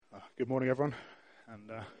Good morning, everyone, and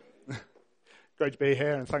great to be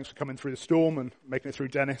here, and thanks for coming through the storm and making it through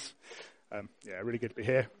Dennis. Really good to be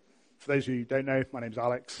here. For those of you who don't know, my name's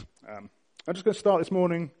Alex. I'm just going to start this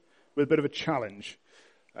morning with a bit of a challenge.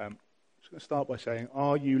 I'm just going to start by saying,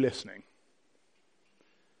 are you listening?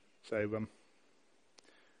 I'm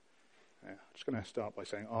just going to start by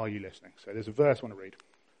saying, are you listening? So there's a verse I want to read.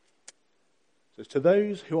 It says, to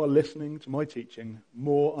those who are listening to my teaching,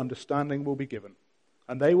 more understanding will be given,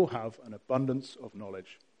 and they will have an abundance of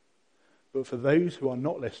knowledge. But for those who are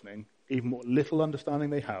not listening, even what little understanding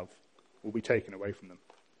they have will be taken away from them.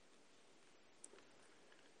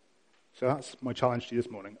 So that's my challenge to you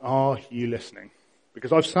this morning. Are you listening?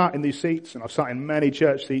 Because I've sat in these seats, and I've sat in many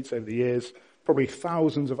church seats over the years, probably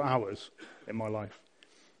thousands of hours in my life.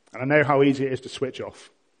 And I know how easy it is to switch off.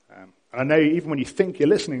 And I know even when you think you're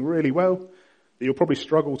listening really well, that you'll probably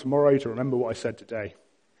struggle tomorrow to remember what I said today.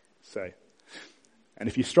 And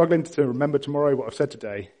if you're struggling to remember tomorrow what I've said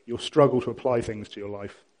today, you'll struggle to apply things to your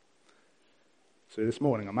life. So this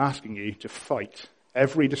morning, I'm asking you to fight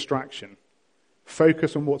every distraction.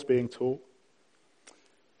 Focus on what's being taught.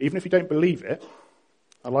 Even if you don't believe it,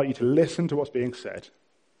 I'd like you to listen to what's being said.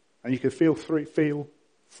 And you can feel free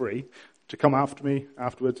to come after me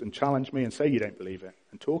afterwards and challenge me and say you don't believe it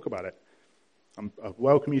and talk about it. I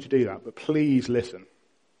welcome you to do that, but please listen.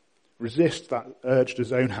 Resist that urge to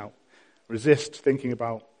zone out. Resist thinking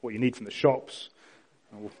about what you need from the shops,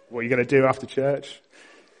 or what you're going to do after church,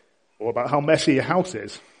 or about how messy your house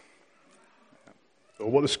is, or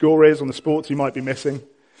what the score is on the sports you might be missing.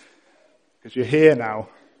 Because you're here now,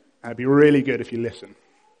 and it'd be really good if you listen.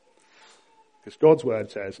 Because God's word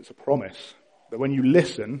says, it's a promise, that when you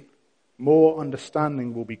listen, more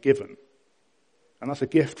understanding will be given. And that's a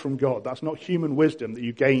gift from God. That's not human wisdom that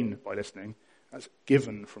you gain by listening. That's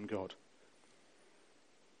given from God.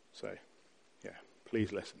 So,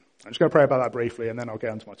 please listen. I'm just going to pray about that briefly, and then I'll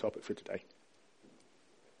get on to my topic for today.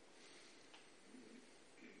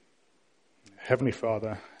 Heavenly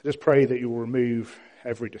Father, I just pray that you will remove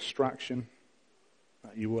every distraction,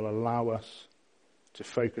 that you will allow us to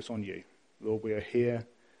focus on you. Lord, we are here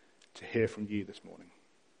to hear from you this morning.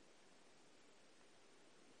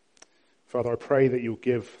 Father, I pray that you'll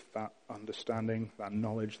give that understanding, that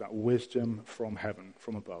knowledge, that wisdom from heaven,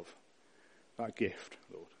 from above, that gift,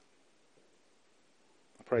 Lord.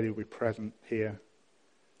 I pray that you'll be present here,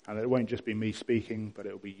 and that it won't just be me speaking, but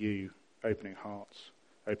it will be you opening hearts,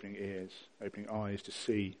 opening ears, opening eyes to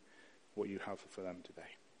see what you have for them today.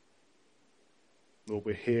 Lord,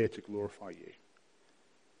 we're here to glorify you.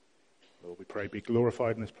 Lord, we pray, be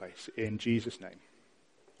glorified in this place. In Jesus' name,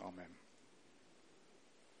 amen.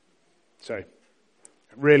 So, I'd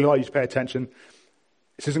really like you to pay attention.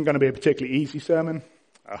 This isn't going to be a particularly easy sermon.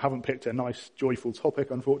 I haven't picked a nice, joyful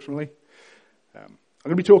topic, unfortunately. I'm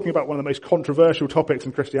going to be talking about one of the most controversial topics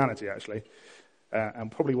in Christianity, actually,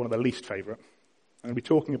 and probably one of the least favourite. I'm going to be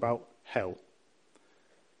talking about hell.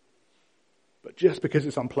 But just because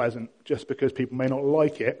it's unpleasant, just because people may not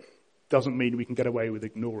like it, doesn't mean we can get away with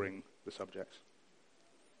ignoring the subject.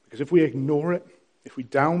 Because if we ignore it, if we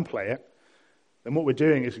downplay it, then what we're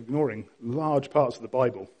doing is ignoring large parts of the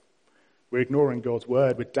Bible. We're ignoring God's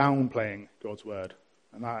word, we're downplaying God's word,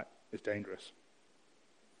 and that is dangerous.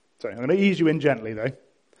 So I'm going to ease you in gently, though.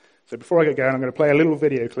 So before I get going, I'm going to play a little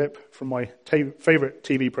video clip from my favourite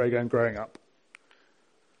TV program growing up.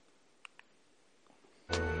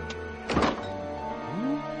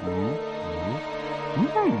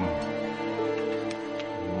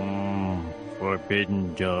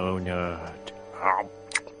 Forbidden donut.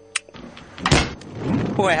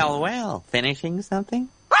 Well, finishing something?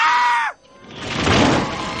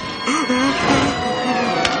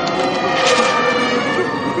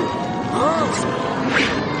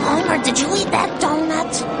 Homer, did you eat that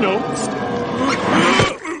donut?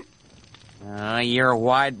 No. Your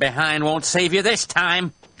wide behind won't save you this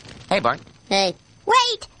time. Hey, Bart. Hey.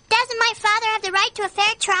 Wait, doesn't my father have the right to a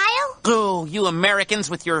fair trial? Oh, you Americans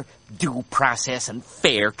with your due process and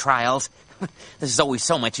fair trials. This is always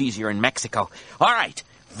so much easier in Mexico. All right,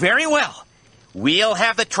 very well. We'll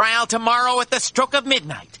have the trial tomorrow at the stroke of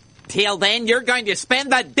midnight. Till then, you're going to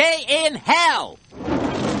spend the day in hell.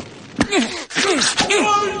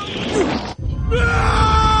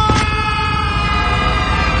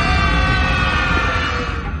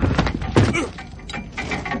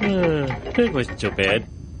 That wasn't so bad.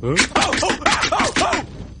 Huh?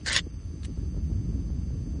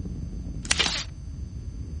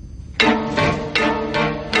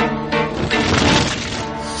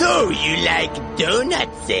 So you like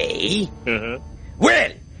donuts, eh? Uh-huh.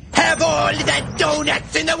 Well, have all the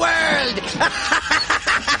donuts in the world!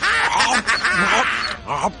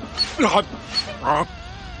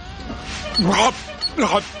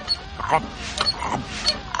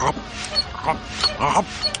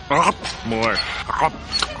 More.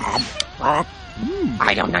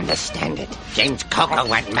 I don't understand it. James Coco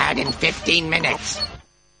went mad in 15 minutes.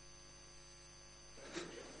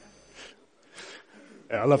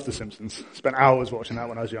 Yeah, I love The Simpsons. Spent hours watching that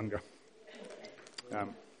when I was younger. But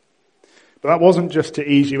that wasn't just to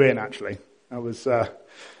ease you in, actually. That was a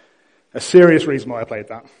serious reason why I played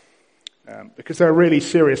that. Because there are really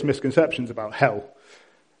serious misconceptions about hell.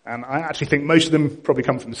 And I actually think most of them probably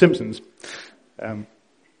come from The Simpsons. Well,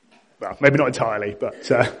 maybe not entirely,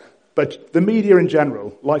 but the media in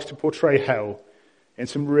general likes to portray hell in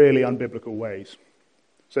some really unbiblical ways.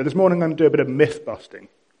 So this morning I'm going to do a bit of myth busting.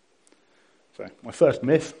 So my first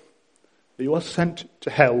myth, that you are sent to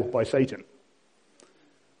hell by Satan.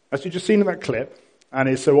 As you've just seen in that clip, and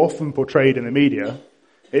is so often portrayed in the media,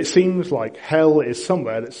 it seems like hell is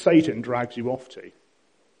somewhere that Satan drags you off to.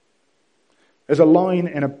 There's a line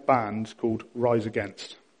in a band called Rise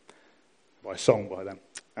Against, by a song by them,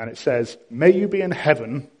 and it says, "May you be in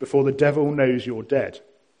heaven before the devil knows you're dead."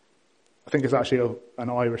 I think it's actually an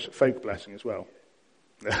Irish folk blessing as well.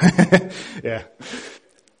 Yeah.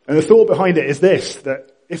 And the thought behind it is this,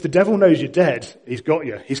 that if the devil knows you're dead, he's got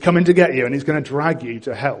you. He's coming to get you, and he's going to drag you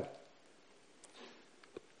to hell.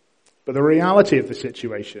 But the reality of the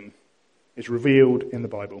situation is revealed in the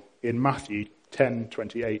Bible, in Matthew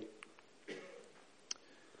 10:28.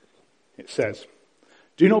 It says,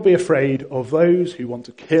 "Do not be afraid of those who want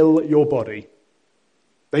to kill your body.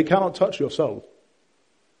 They cannot touch your soul.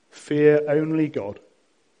 Fear only God,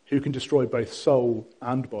 who can destroy both soul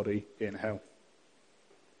and body in hell."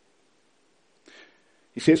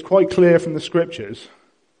 You see, it's quite clear from the scriptures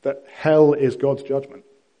that hell is God's judgment.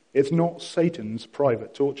 It's not Satan's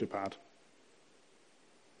private torture pad.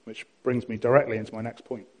 Which brings me directly into my next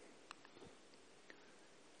point.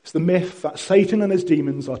 It's the myth that Satan and his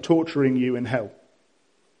demons are torturing you in hell.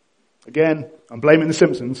 Again, I'm blaming The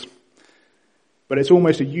Simpsons, but it's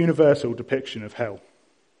almost a universal depiction of hell.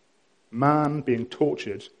 Man being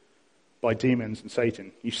tortured by demons and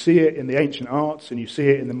Satan. You see it in the ancient arts and you see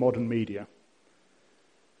it in the modern media.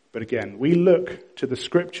 But again, we look to the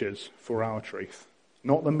scriptures for our truth,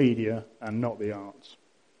 not the media and not the arts.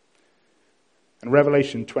 And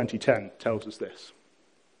Revelation 20:10 tells us this.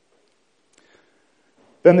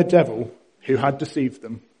 "Then the devil, who had deceived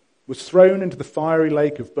them, was thrown into the fiery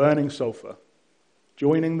lake of burning sulfur,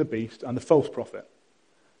 joining the beast and the false prophet.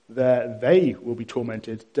 There they will be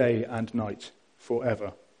tormented day and night,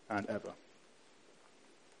 forever and ever."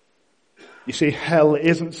 You see, hell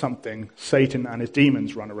isn't something Satan and his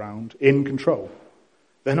demons run around in control.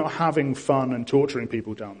 They're not having fun and torturing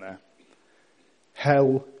people down there.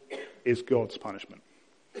 Hell is God's punishment.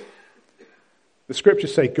 The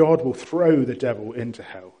scriptures say God will throw the devil into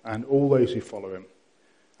hell and all those who follow him.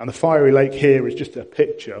 And the fiery lake here is just a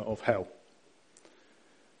picture of hell.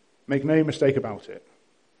 Make no mistake about it.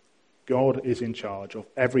 God is in charge of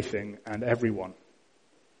everything and everyone.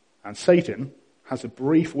 And Satan has a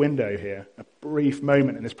brief window here, a brief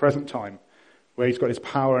moment in his present time, where he's got his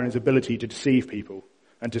power and his ability to deceive people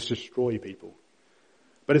and to destroy people.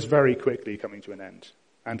 But it's very quickly coming to an end,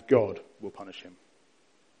 and God will punish him.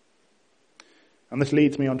 And this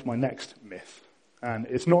leads me on to my next myth. And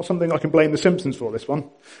it's not something I can blame The Simpsons for, this one,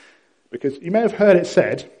 because you may have heard it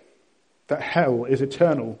said that hell is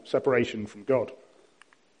eternal separation from God.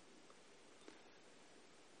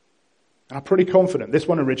 And I'm pretty confident this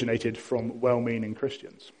one originated from well-meaning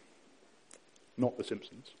Christians, not The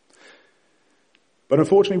Simpsons. But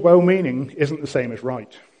unfortunately, well-meaning isn't the same as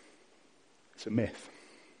right. It's a myth.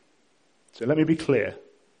 So let me be clear.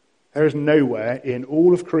 There is nowhere in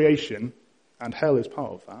all of creation, and hell is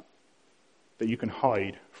part of that you can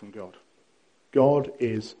hide from God. God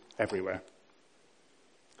is everywhere.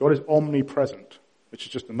 God is omnipresent, which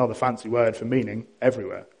is just another fancy word for meaning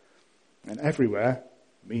everywhere. And everywhere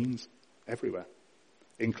means everywhere,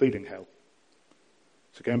 including hell.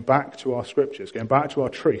 So going back to our scriptures, going back to our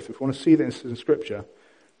truth, if we want to see this in scripture,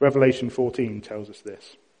 Revelation 14 tells us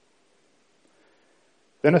this.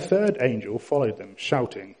 "Then a third angel followed them,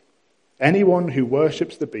 shouting, 'Anyone who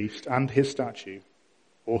worships the beast and his statue,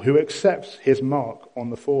 or who accepts his mark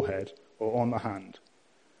on the forehead or on the hand,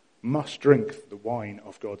 must drink the wine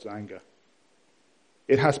of God's anger.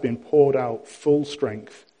 It has been poured out full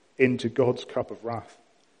strength into God's cup of wrath.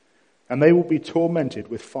 And they will be tormented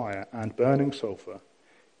with fire and burning sulfur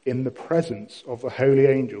in the presence of the holy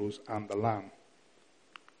angels and the Lamb.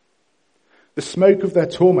 The smoke of their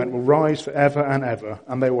torment will rise forever and ever,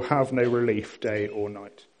 and they will have no relief day or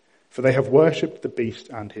night, for they have worshipped the beast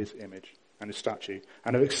and his image, and his statue,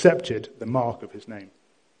 and have accepted the mark of his name.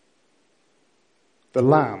 The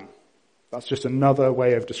Lamb, that's just another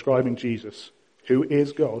way of describing Jesus, who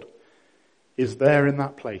is God, is there in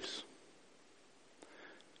that place.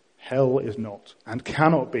 Hell is not and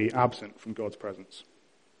cannot be absent from God's presence.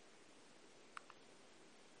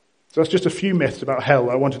 So that's just a few myths about hell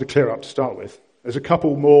I wanted to clear up to start with. There's a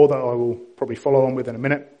couple more that I will probably follow on with in a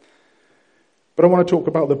minute. But I want to talk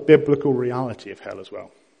about the biblical reality of hell as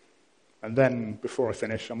well. And then, before I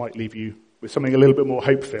finish, I might leave you with something a little bit more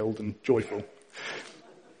hope-filled and joyful.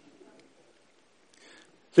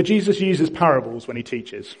 So Jesus uses parables when he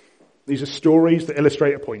teaches. These are stories that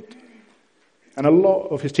illustrate a point. And a lot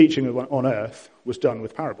of his teaching on earth was done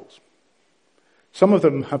with parables. Some of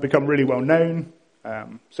them have become really well known,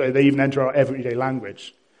 so they even enter our everyday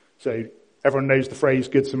language. So everyone knows the phrase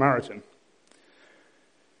Good Samaritan.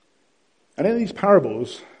 And in these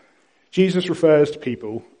parables, Jesus refers to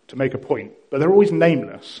people to make a point, but they're always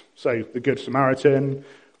nameless. So the Good Samaritan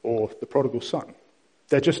or the prodigal son.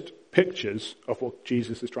 They're just pictures of what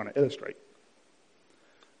Jesus is trying to illustrate.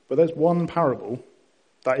 But there's one parable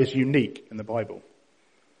that is unique in the Bible.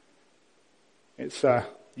 It's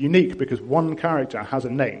unique because one character has a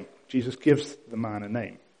name. Jesus gives the man a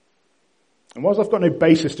name. And whilst I've got no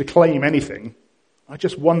basis to claim anything, I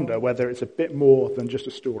just wonder whether it's a bit more than just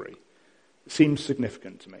a story. It seems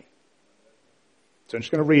significant to me. So I'm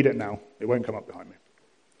just going to read it now. It won't come up behind me.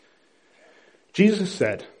 Jesus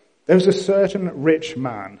said, "There was a certain rich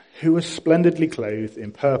man who was splendidly clothed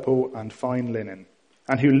in purple and fine linen,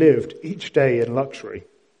 and who lived each day in luxury.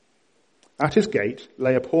 At his gate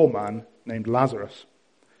lay a poor man named Lazarus,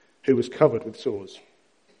 who was covered with sores.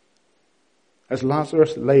 As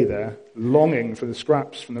Lazarus lay there, longing for the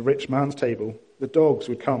scraps from the rich man's table, the dogs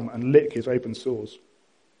would come and lick his open sores.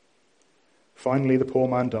 Finally, the poor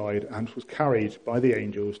man died and was carried by the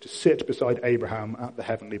angels to sit beside Abraham at the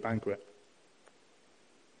heavenly banquet.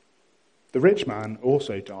 The rich man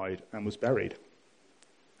also died and was buried,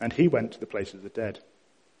 and he went to the place of the dead.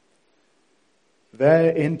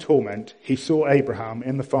 There in torment, he saw Abraham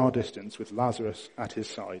in the far distance with Lazarus at his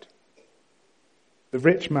side. The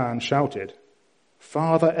rich man shouted,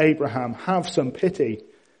 'Father Abraham, have some pity.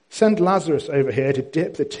 Send Lazarus over here to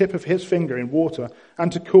dip the tip of his finger in water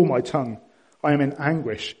and to cool my tongue. I am in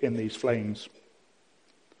anguish in these flames.'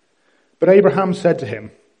 But Abraham said to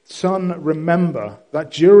him, 'Son, remember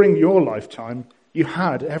that during your lifetime you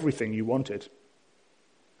had everything you wanted,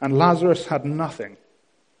 and Lazarus had nothing.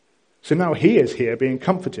 So now he is here being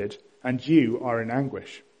comforted, and you are in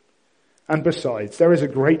anguish. And besides, there is a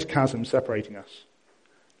great chasm separating us.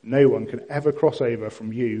 No one can ever cross over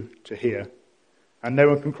from you to here, and no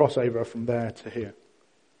one can cross over from there to here.'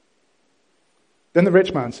 Then the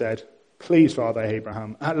rich man said, 'Please, Father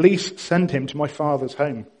Abraham, at least send him to my father's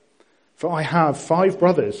home. For I have 5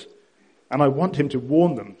 brothers, and I want him to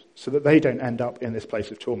warn them so that they don't end up in this place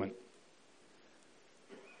of torment.'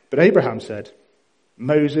 But Abraham said,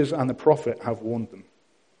 'Moses and the prophet have warned them.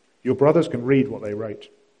 Your brothers can read what they wrote.'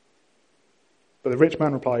 But the rich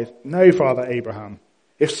man replied, 'No, Father Abraham.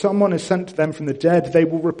 If someone is sent to them from the dead, they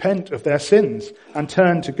will repent of their sins and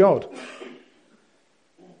turn to God.'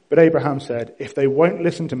 But Abraham said, 'If they won't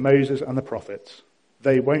listen to Moses and the prophets,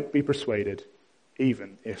 they won't be persuaded,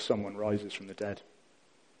 even if someone rises from the dead.'"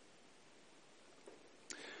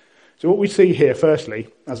 So what we see here, firstly,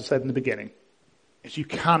 as I said in the beginning, is you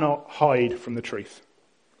cannot hide from the truth.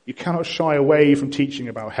 You cannot shy away from teaching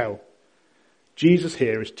about hell. Jesus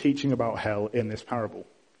here is teaching about hell in this parable.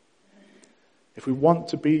 If we want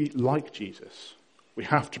to be like Jesus, we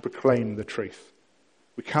have to proclaim the truth.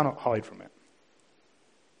 We cannot hide from it.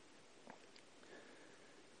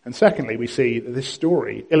 And secondly, we see that this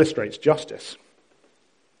story illustrates justice.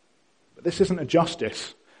 But this isn't a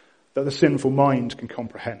justice that the sinful mind can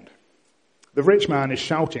comprehend. The rich man is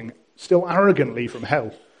shouting, still arrogantly from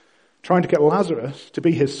hell, trying to get Lazarus to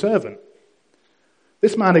be his servant.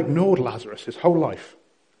 This man ignored Lazarus his whole life.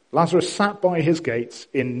 Lazarus sat by his gates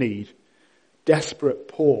in need, desperate,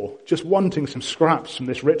 poor, just wanting some scraps from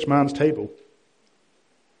this rich man's table.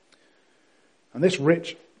 And this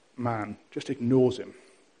rich man just ignores him.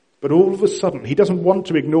 But all of a sudden, he doesn't want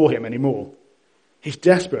to ignore him anymore. He's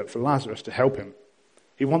desperate for Lazarus to help him.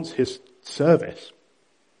 He wants his service.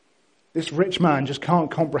 This rich man just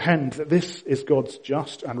can't comprehend that this is God's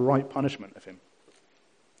just and right punishment of him.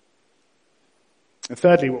 And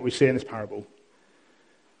thirdly, what we see in this parable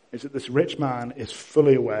is that this rich man is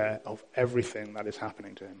fully aware of everything that is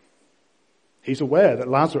happening to him. He's aware that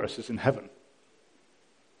Lazarus is in heaven.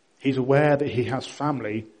 He's aware that he has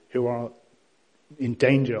family who are in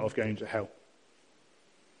danger of going to hell.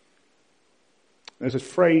 There's a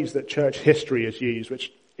phrase that church history has used,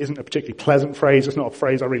 which isn't a particularly pleasant phrase. It's not a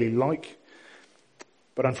phrase I really like.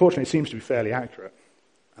 But unfortunately, it seems to be fairly accurate.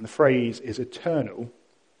 And the phrase is eternal,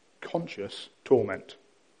 conscious torment.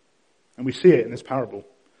 And we see it in this parable.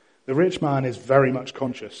 The rich man is very much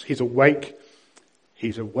conscious. He's awake.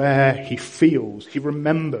 He's aware. He feels. He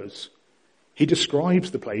remembers. He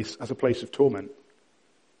describes the place as a place of torment.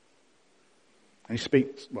 And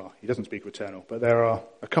he doesn't speak of eternal, but there are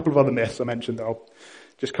a couple of other myths I mentioned that I'll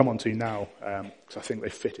just come on to now, because I think they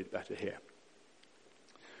fitted better here.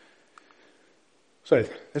 So,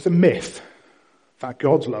 there's a myth that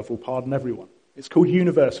God's love will pardon everyone. It's called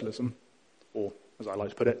universalism, or, as I like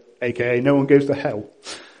to put it, aka no one goes to hell.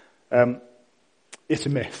 It's a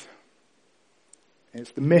myth.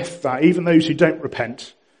 It's the myth that even those who don't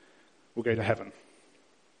repent will go to heaven.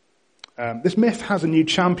 This myth has a new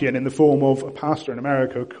champion in the form of a pastor in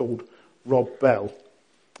America called Rob Bell.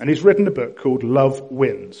 And he's written a book called Love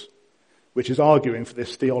Wins, which is arguing for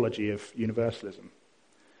this theology of universalism.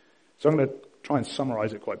 So I'm going to try and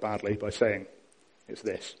summarize it quite badly by saying it's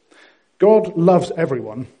this. God loves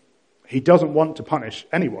everyone. He doesn't want to punish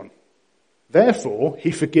anyone. Therefore,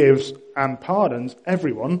 he forgives and pardons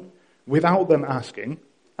everyone without them asking,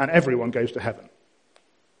 and everyone goes to heaven.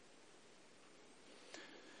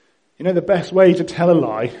 You know, the best way to tell a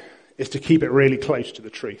lie is to keep it really close to the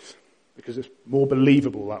truth, because it's more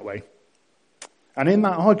believable that way. And in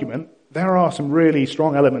that argument, there are some really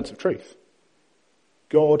strong elements of truth.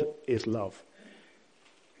 God is love.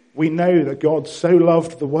 We know that God so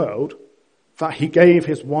loved the world that he gave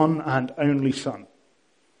his one and only Son.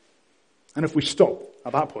 And if we stop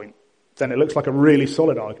at that point, then it looks like a really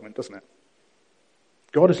solid argument, doesn't it?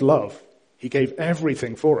 God is love. He gave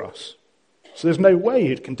everything for us. So there's no way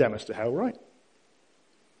he'd condemn us to hell, right?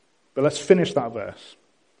 But let's finish that verse.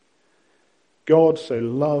 God so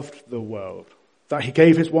loved the world that he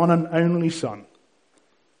gave his one and only Son,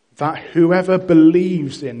 that whoever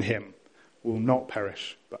believes in him will not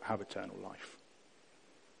perish but have eternal life.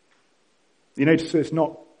 You notice it's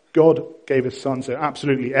not God gave his Son so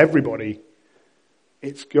absolutely everybody.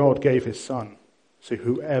 It's God gave his Son so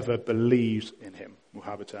whoever believes in him will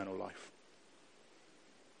have eternal life.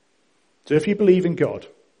 So if you believe in God,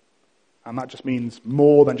 and that just means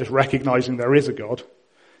more than just recognizing there is a God,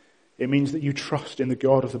 it means that you trust in the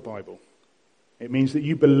God of the Bible. It means that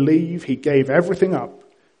you believe he gave everything up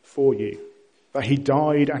for you, that he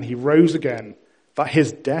died and he rose again, that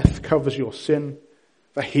his death covers your sin,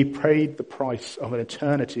 that he paid the price of an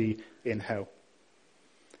eternity in hell.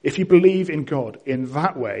 If you believe in God in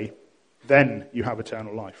that way, then you have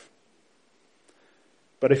eternal life.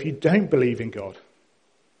 But if you don't believe in God,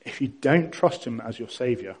 if you don't trust him as your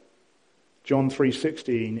Saviour, John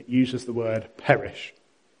 3:16 uses the word perish,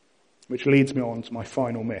 which leads me on to my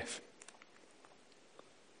final myth.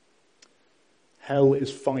 Hell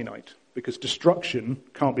is finite, because destruction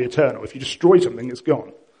can't be eternal. If you destroy something, it's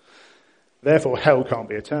gone. Therefore, hell can't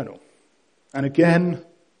be eternal. And again,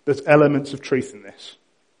 there's elements of truth in this.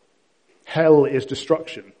 Hell is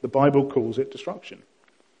destruction. The Bible calls it destruction.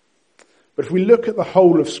 But if we look at the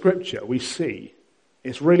whole of Scripture, we see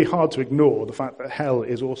it's really hard to ignore the fact that hell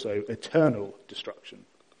is also eternal destruction.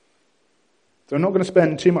 So I'm not going to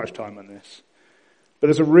spend too much time on this, but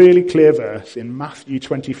there's a really clear verse in Matthew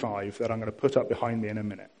 25 that I'm going to put up behind me in a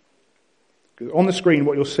minute. Because on the screen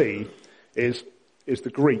what you'll see is the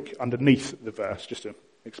Greek underneath the verse, just to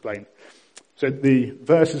explain. So the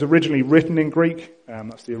verse is originally written in Greek,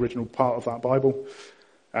 that's the original part of that Bible,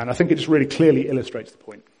 and I think it just really clearly illustrates the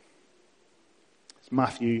point.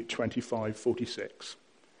 Matthew 25:46.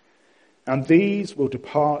 And these will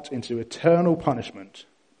depart into eternal punishment,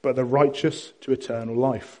 but the righteous to eternal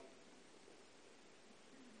life.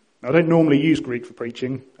 Now, I don't normally use Greek for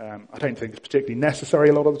preaching. I don't think it's particularly necessary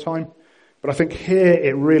a lot of the time. But I think here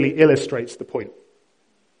it really illustrates the point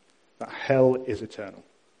that hell is eternal.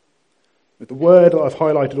 The word that I've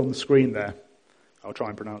highlighted on the screen there, I'll try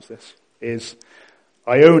and pronounce this, is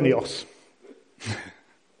aionios,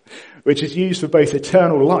 which is used for both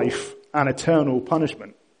eternal life and eternal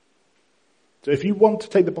punishment. So if you want to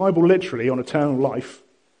take the Bible literally on eternal life,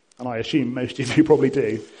 and I assume most of you probably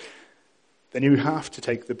do, then you have to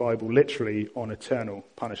take the Bible literally on eternal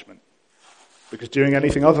punishment. Because doing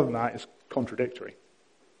anything other than that is contradictory.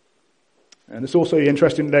 And it's also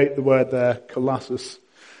interesting to note the word there, kolossus,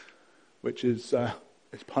 which is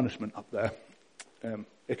punishment up there.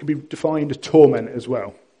 It can be defined as torment as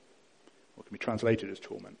well, or can be translated as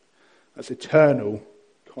torment. That's eternal,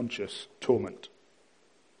 conscious torment.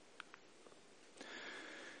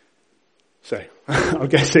 So, I'm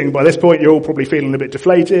guessing by this point you're all probably feeling a bit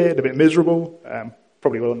deflated, a bit miserable.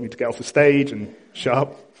 probably will want me to get off the stage and shut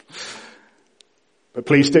up. But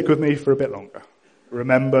please stick with me for a bit longer.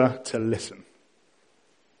 Remember to listen.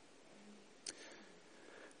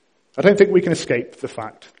 I don't think we can escape the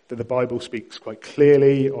fact that the Bible speaks quite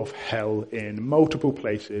clearly of hell in multiple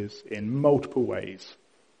places, in multiple ways.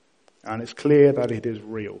 And it's clear that it is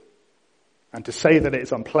real. And to say that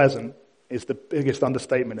it's unpleasant is the biggest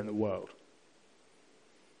understatement in the world.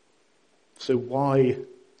 So why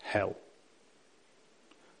hell?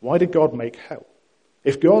 Why did God make hell?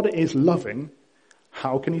 If God is loving,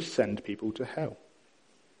 how can he send people to hell?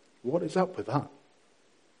 What is up with that?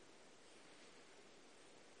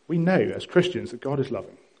 We know as Christians that God is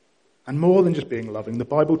loving. And more than just being loving, the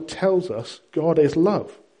Bible tells us God is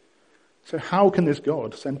love. So how can this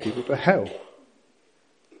God send people to hell?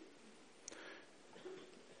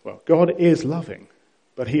 Well, God is loving,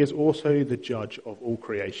 but he is also the judge of all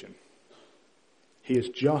creation. He is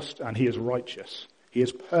just and he is righteous. He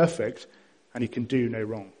is perfect and he can do no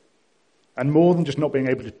wrong. And more than just not being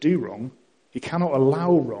able to do wrong, he cannot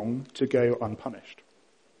allow wrong to go unpunished.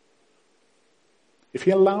 If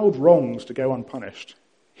he allowed wrongs to go unpunished,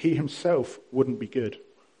 he himself wouldn't be good.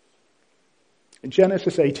 In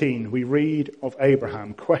Genesis 18, we read of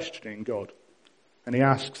Abraham questioning God, and he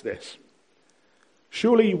asks this: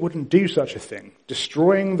 "Surely you wouldn't do such a thing,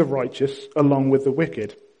 destroying the righteous along with the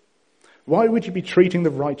wicked. Why would you be treating the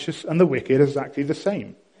righteous and the wicked exactly the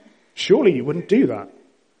same? Surely you wouldn't do that.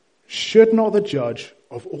 Should not the judge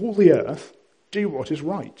of all the earth do what is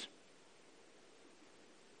right?"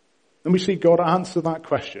 Then we see God answer that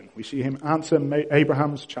question. We see him answer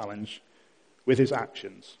Abraham's challenge with his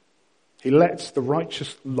actions. He lets the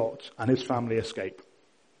righteous Lot and his family escape.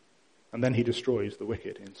 And then he destroys the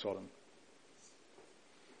wicked in Sodom.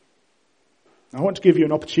 Now, I want to give you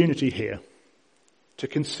an opportunity here to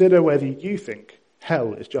consider whether you think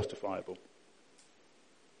hell is justifiable.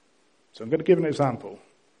 So I'm going to give an example.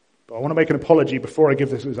 But I want to make an apology before I give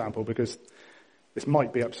this example because this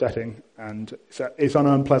might be upsetting and it's an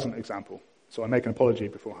unpleasant example. So I make an apology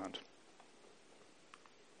beforehand.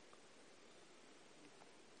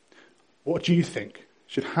 What do you think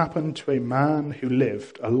should happen to a man who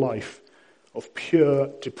lived a life of pure,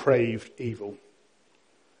 depraved evil?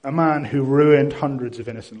 A man who ruined hundreds of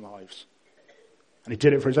innocent lives. And he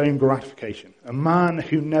did it for his own gratification. A man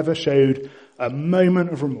who never showed a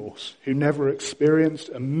moment of remorse, who never experienced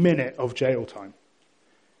a minute of jail time.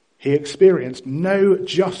 He experienced no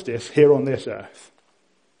justice here on this earth.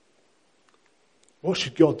 What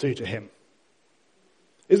should God do to him?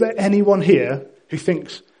 Is there anyone here who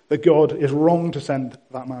thinks that God is wrong to send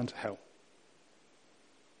that man to hell?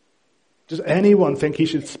 Does anyone think he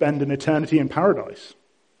should spend an eternity in paradise?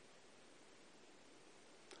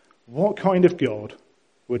 What kind of God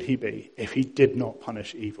would he be if he did not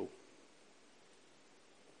punish evil?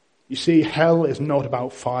 You see, hell is not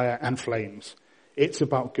about fire and flames. It's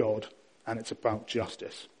about God, and it's about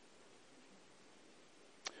justice.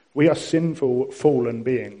 We are sinful, fallen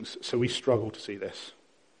beings, so we struggle to see this.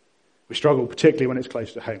 We struggle particularly when it's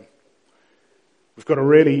close to home. We've got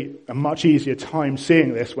a much easier time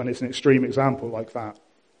seeing this when it's an extreme example like that.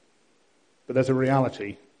 But there's a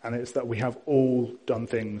reality, and it's that we have all done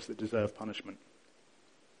things that deserve punishment.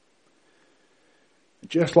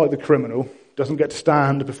 Just like the criminal doesn't get to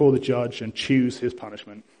stand before the judge and choose his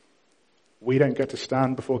punishment, we don't get to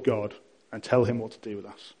stand before God and tell him what to do with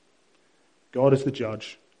us. God is the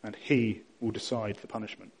judge, and he will decide the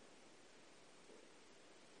punishment.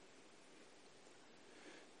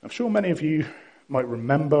 I'm sure many of you might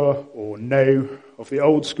remember or know of the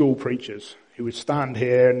old school preachers who would stand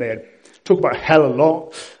here and they'd talk about hell a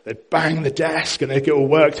lot. They'd bang the desk and they'd get all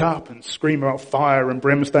worked up and scream about fire and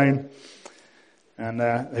brimstone. And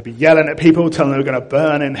they'd be yelling at people, telling them they were going to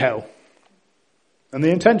burn in hell. And the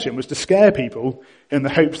intention was to scare people in the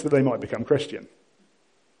hopes that they might become Christian.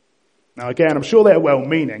 Now again, I'm sure they're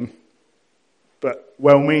well-meaning, but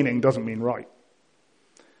well-meaning doesn't mean right.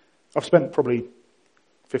 I've spent probably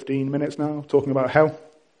 15 minutes now talking about hell,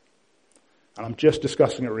 and I'm just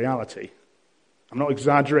discussing a reality. I'm not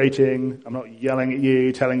exaggerating, I'm not yelling at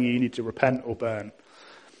you, telling you need to repent or burn.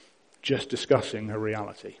 Just discussing a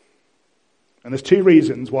reality. And there's two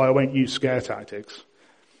reasons why I won't use scare tactics.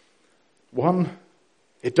 One,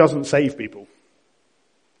 it doesn't save people.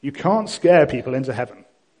 You can't scare people into heaven.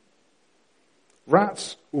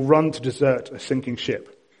 Rats will run to desert a sinking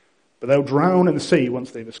ship, but they'll drown in the sea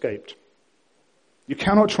once they've escaped. You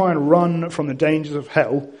cannot try and run from the dangers of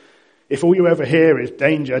hell. If all you ever hear is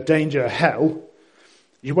danger, danger, hell,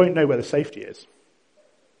 you won't know where the safety is.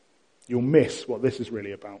 You'll miss what this is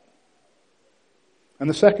really about. And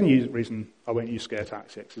the second reason I won't use scare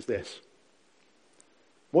tactics is this.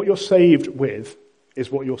 What you're saved with is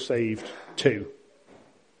what you're saved to.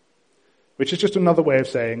 Which is just another way of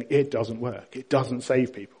saying it doesn't work. It doesn't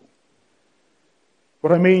save people.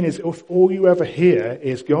 What I mean is if all you ever hear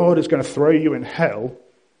is God is going to throw you in hell,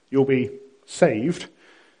 you'll be saved,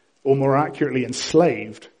 or more accurately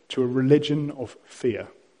enslaved, to a religion of fear.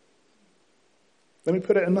 Let me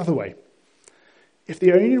put it another way. If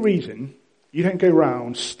the only reason you don't go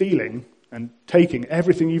round stealing and taking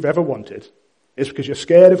everything you've ever wanted is because you're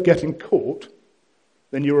scared of getting caught,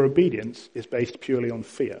 then your obedience is based purely on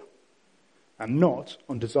fear and not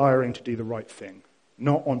on desiring to do the right thing,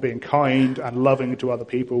 not on being kind and loving to other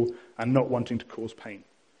people and not wanting to cause pain.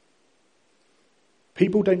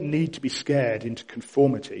 People don't need to be scared into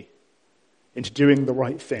conformity, into doing the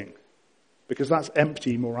right thing, because that's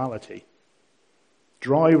empty morality.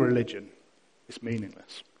 Dry religion is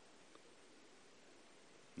meaningless.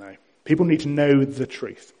 No. People need to know the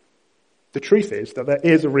truth. The truth is that there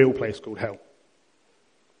is a real place called hell.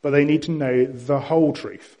 But they need to know the whole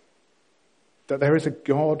truth. That there is a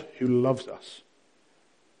God who loves us.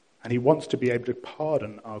 And he wants to be able to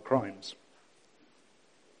pardon our crimes.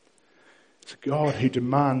 It's a God who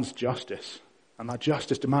demands justice. And that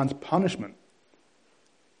justice demands punishment.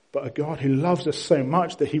 But a God who loves us so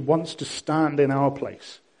much that he wants to stand in our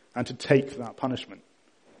place and to take that punishment.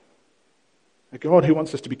 A God who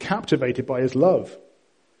wants us to be captivated by his love.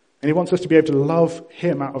 And he wants us to be able to love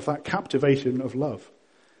him out of that captivation of love.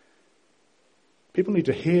 People need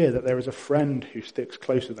to hear that there is a friend who sticks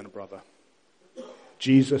closer than a brother.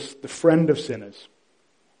 Jesus, the friend of sinners.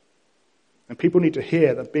 And people need to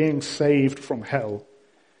hear that being saved from hell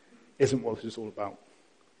isn't what this is all about.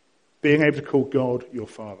 Being able to call God your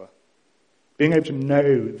Father. Being able to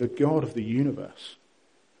know the God of the universe.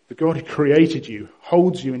 The God who created you,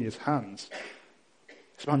 holds you in his hands.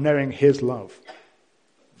 It's about knowing his love.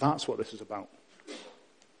 That's what this is about.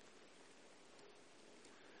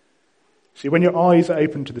 See, when your eyes are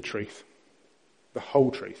open to the truth, the whole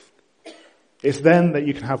truth, it's then that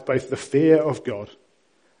you can have both the fear of God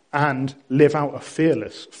and live out a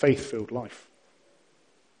fearless, faith-filled life.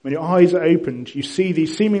 When your eyes are opened, you see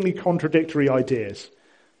these seemingly contradictory ideas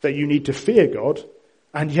that you need to fear God,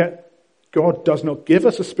 and yet God does not give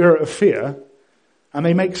us a spirit of fear, and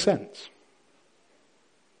they make sense.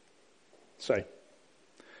 So,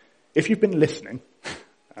 if you've been listening,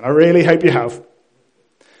 and I really hope you have,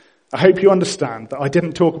 I hope you understand that I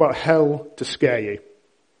didn't talk about hell to scare you.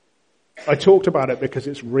 I talked about it because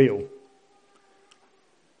it's real.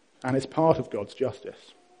 And it's part of God's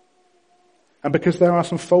justice. And because there are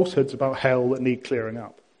some falsehoods about hell that need clearing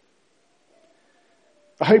up.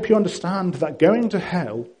 I hope you understand that going to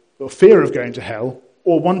hell, or fear of going to hell,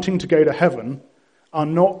 or wanting to go to heaven, are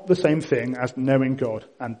not the same thing as knowing God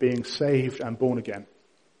and being saved and born again.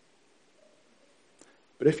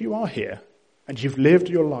 But if you are here, and you've lived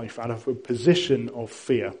your life out of a position of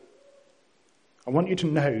fear, I want you to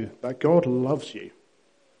know that God loves you.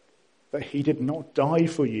 That he did not die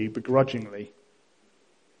for you begrudgingly.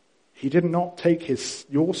 He did not take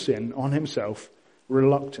your sin on himself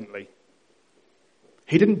reluctantly.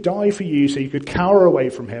 He didn't die for you so you could cower away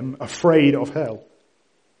from him, afraid of hell.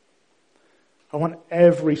 I want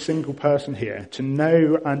every single person here to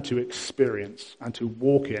know and to experience and to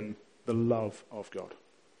walk in the love of God.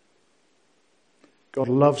 God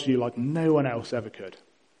loves you like no one else ever could.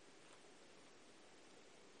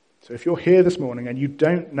 So if you're here this morning and you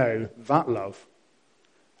don't know that love,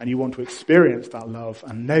 and you want to experience that love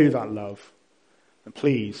and know that love, then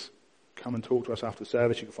please come and talk to us after the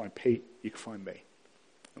service. You can find Pete, you can find me.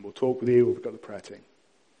 And we'll talk with you. We've got the prayer team.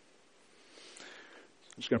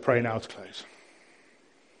 I'm just going to pray now to close.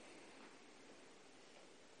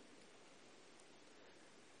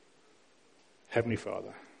 Heavenly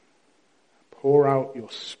Father, pour out your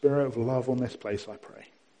spirit of love on this place, I pray.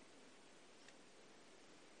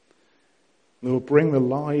 Lord, bring the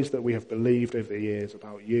lies that we have believed over the years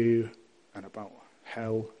about you and about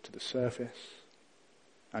hell to the surface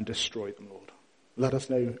and destroy them, Lord. Let us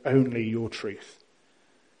know only your truth.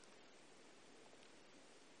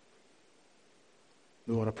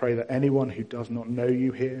 Lord, I pray that anyone who does not know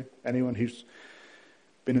you here, anyone who's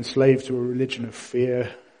been enslaved to a religion of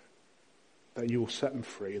fear, that you will set them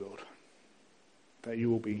free, Lord. That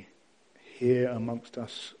you will be here amongst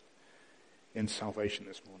us in salvation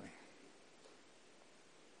this morning.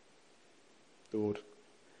 Lord,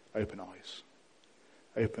 open eyes.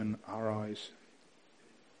 Open our eyes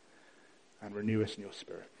and renew us in your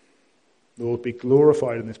spirit. Lord, be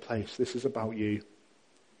glorified in this place. This is about you.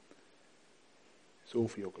 It's all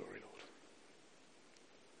for your glory, Lord.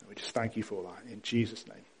 And we just thank you for that. In Jesus'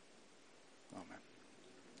 name. Amen.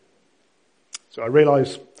 So I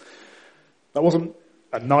realise that wasn't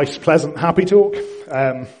a nice, pleasant, happy talk.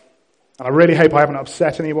 And I really hope I haven't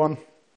upset anyone.